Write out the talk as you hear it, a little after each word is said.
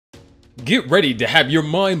Get ready to have your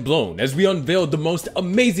mind blown as we unveil the most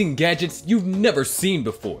amazing gadgets you've never seen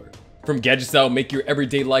before. From gadgets that'll make your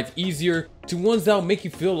everyday life easier to ones that'll make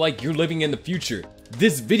you feel like you're living in the future,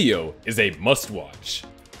 this video is a must-watch.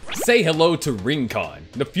 Say hello to RingCon,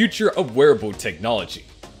 the future of wearable technology.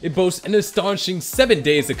 It boasts an astonishing 7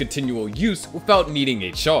 days of continual use without needing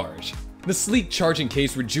a charge. The sleek charging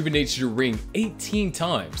case rejuvenates your ring 18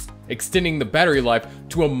 times, extending the battery life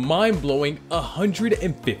to a mind-blowing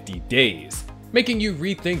 150 days, making you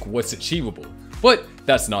rethink what's achievable. But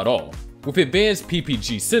that's not all. With advanced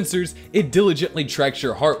PPG sensors, it diligently tracks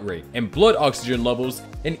your heart rate and blood oxygen levels,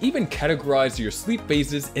 and even categorizes your sleep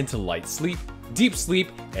phases into light sleep, deep sleep,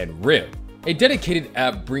 and REM. A dedicated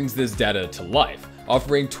app brings this data to life,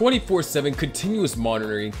 offering 24/7 continuous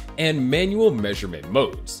monitoring and manual measurement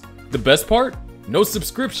modes. The best part? No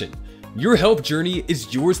subscription. Your health journey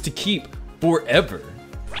is yours to keep forever.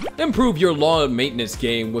 Improve your lawn maintenance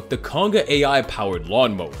game with the Conga AI-powered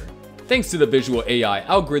lawnmower. Thanks to the visual AI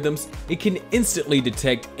algorithms, it can instantly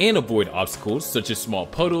detect and avoid obstacles such as small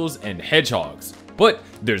puddles and hedgehogs. But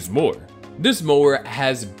there's more. This mower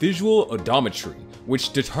has visual odometry,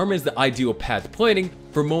 which determines the ideal path planning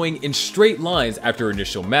for mowing in straight lines after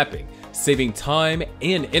initial mapping, saving time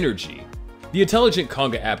and energy. The intelligent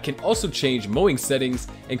Conga app can also change mowing settings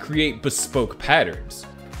and create bespoke patterns.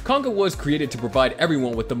 Conga was created to provide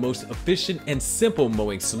everyone with the most efficient and simple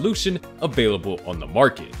mowing solution available on the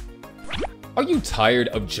market. Are you tired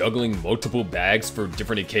of juggling multiple bags for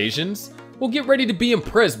different occasions? Well, get ready to be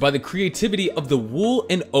impressed by the creativity of the Wool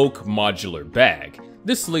and Oak Modular Bag.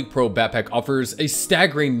 This sleek Pro backpack offers a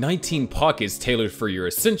staggering 19 pockets tailored for your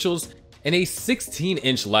essentials and a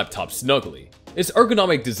 16-inch laptop snuggly. Its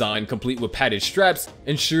ergonomic design, complete with padded straps,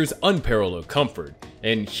 ensures unparalleled comfort.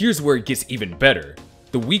 And here's where it gets even better.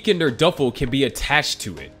 The Weekender duffel can be attached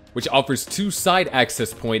to it, which offers 2 side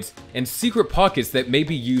access points and secret pockets that may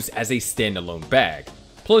be used as a standalone bag.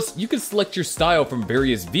 Plus, you can select your style from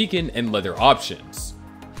various vegan and leather options.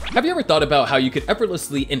 Have you ever thought about how you could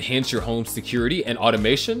effortlessly enhance your home security and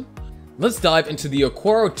automation? Let's dive into the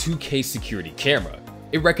Aquaro 2K security camera.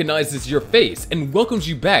 It recognizes your face and welcomes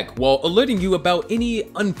you back while alerting you about any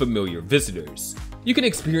unfamiliar visitors. You can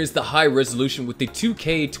experience the high resolution with the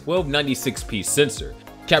 2K 1296p sensor,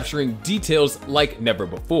 capturing details like never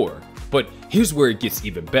before. But here's where it gets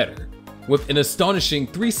even better. With an astonishing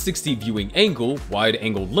 360 viewing angle, wide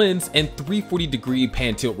angle lens, and 340-degree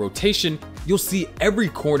pan tilt rotation, you'll see every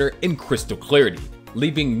corner in crystal clarity,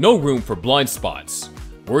 leaving no room for blind spots.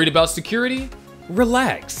 Worried about security?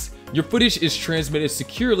 Relax. Your footage is transmitted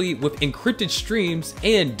securely with encrypted streams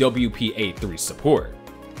and WPA3 support.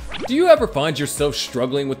 Do you ever find yourself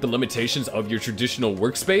struggling with the limitations of your traditional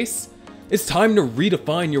workspace? It's time to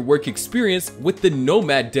redefine your work experience with the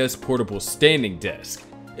Nomad Desk Portable Standing Desk.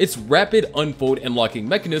 Its rapid unfold and locking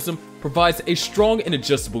mechanism provides a strong and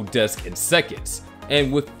adjustable desk in seconds.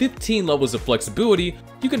 And with 15 levels of flexibility,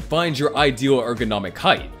 you can find your ideal ergonomic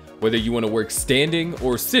height, whether you want to work standing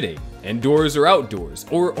or sitting, indoors or outdoors,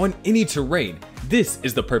 or on any terrain. This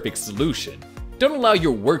is the perfect solution. Don't allow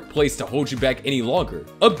your workplace to hold you back any longer.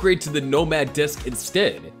 Upgrade to the Nomad Desk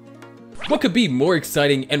instead. What could be more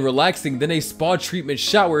exciting and relaxing than a spa treatment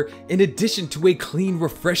shower in addition to a clean,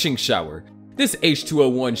 refreshing shower? This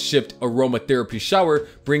H201 Shift aromatherapy shower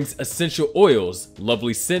brings essential oils,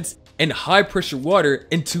 lovely scents, and high-pressure water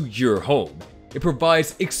into your home. It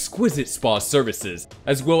provides exquisite spa services,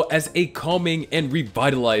 as well as a calming and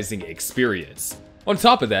revitalizing experience. On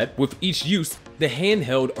top of that, with each use, the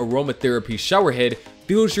handheld aromatherapy shower head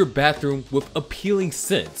fills your bathroom with appealing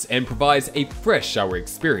scents and provides a fresh shower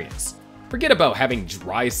experience. Forget about having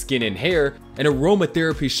dry skin and hair. An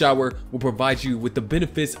aromatherapy shower will provide you with the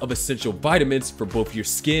benefits of essential vitamins for both your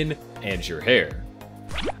skin and your hair.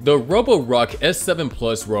 The Roborock S7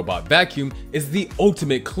 Plus robot vacuum is the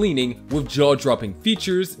ultimate cleaning with jaw-dropping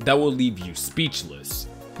features that will leave you speechless.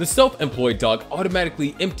 The self-employed dog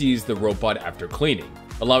automatically empties the robot after cleaning,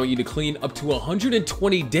 allowing you to clean up to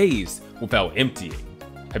 120 days without emptying.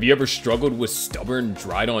 Have you ever struggled with stubborn,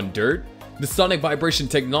 dried-on dirt? The sonic vibration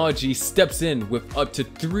technology steps in with up to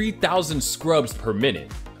 3,000 scrubs per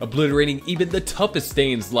minute, obliterating even the toughest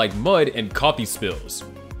stains like mud and coffee spills.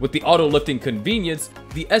 With the auto-lifting convenience,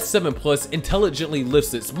 the S7 Plus intelligently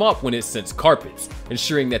lifts its mop when it scents carpets,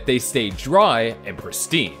 ensuring that they stay dry and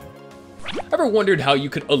pristine. Ever wondered how you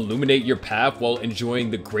could illuminate your path while enjoying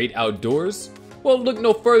the great outdoors? Well, look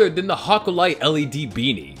no further than the Hokulite LED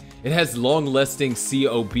Beanie. It has long-lasting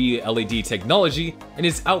COB LED technology and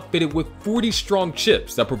is outfitted with 40 strong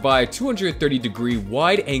chips that provide 230-degree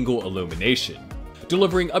wide-angle illumination.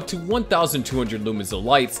 Delivering up to 1,200 lumens of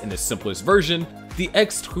lights in the simplest version, The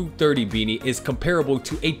X230 beanie is comparable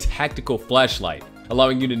to a tactical flashlight,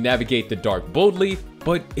 allowing you to navigate the dark boldly,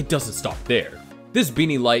 but it doesn't stop there. This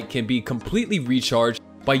beanie light can be completely recharged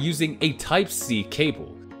by using a Type-C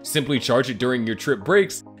cable. Simply charge it during your trip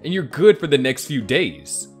breaks, and you're good for the next few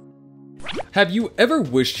days. Have you ever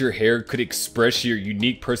wished your hair could express your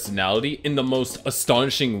unique personality in the most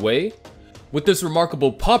astonishing way? With this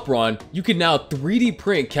remarkable pop-ron, you can now 3D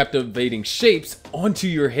print captivating shapes onto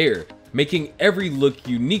your hair, making every look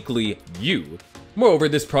uniquely you. Moreover,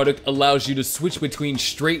 this product allows you to switch between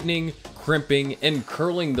straightening, crimping, and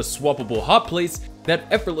curling the swappable hot plates that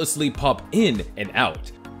effortlessly pop in and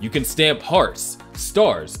out. You can stamp hearts,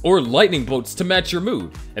 stars, or lightning bolts to match your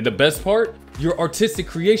mood. And the best part? Your artistic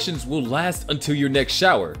creations will last until your next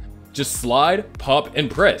shower. Just slide, pop,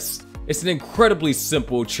 and press. It's an incredibly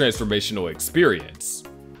simple transformational experience.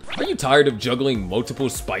 Are you tired of juggling multiple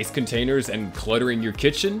spice containers and cluttering your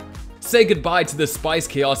kitchen? Say goodbye to the spice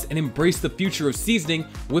chaos and embrace the future of seasoning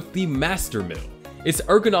with the Master Mill. Its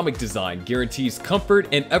ergonomic design guarantees comfort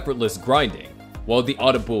and effortless grinding, while the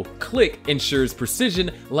audible click ensures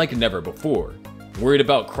precision like never before. Worried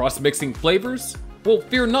about cross-mixing flavors? Well,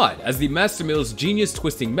 fear not, as the Master Mill's genius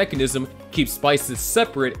twisting mechanism keeps spices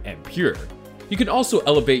separate and pure. You can also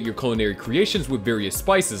elevate your culinary creations with various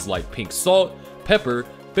spices like pink salt, pepper,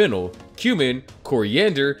 fennel, cumin,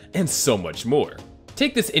 coriander, and so much more.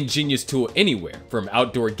 Take this ingenious tool anywhere, from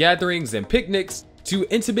outdoor gatherings and picnics to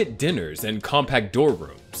intimate dinners and compact door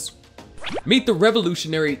rooms. Meet the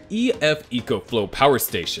revolutionary EF EcoFlow Power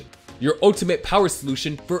Station, your ultimate power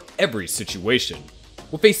solution for every situation.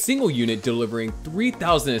 With a single unit delivering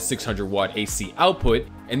 3,600 watt AC output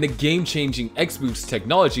and the game-changing X-Boost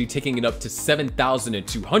technology taking it up to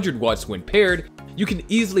 7,200 watts when paired, you can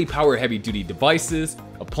easily power heavy-duty devices,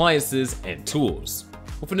 appliances, and tools.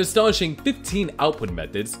 With an astonishing 15 output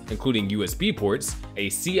methods, including USB ports,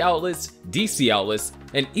 AC outlets, DC outlets,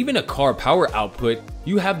 and even a car power output,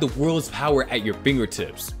 you have the world's power at your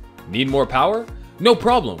fingertips. Need more power? No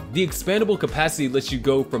problem, the expandable capacity lets you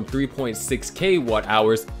go from 3.6K watt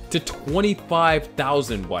hours to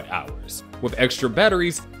 25,000 watt hours, with extra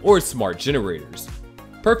batteries or smart generators.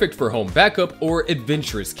 Perfect for home backup or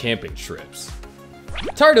adventurous camping trips.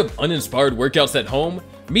 Tired of uninspired workouts at home?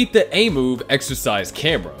 Meet the A-Move Exercise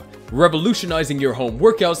Camera, revolutionizing your home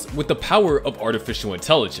workouts with the power of artificial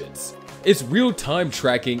intelligence. Its real-time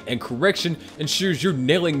tracking and correction ensures you're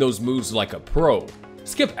nailing those moves like a pro.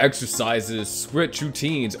 Skip exercises, switch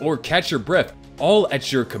routines, or catch your breath, all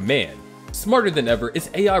at your command. Smarter than ever, its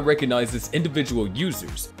AI recognizes individual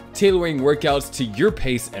users, tailoring workouts to your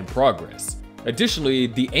pace and progress. Additionally,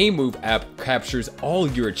 the A-Move app captures all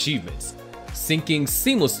your achievements, syncing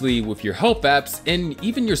seamlessly with your health apps and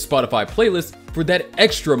even your Spotify playlist for that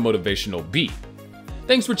extra motivational beat.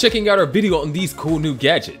 Thanks for checking out our video on these cool new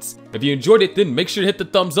gadgets. If you enjoyed it, then make sure to hit the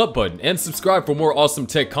thumbs up button and subscribe for more awesome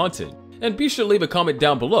tech content. And be sure to leave a comment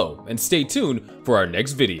down below and stay tuned for our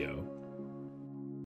next video.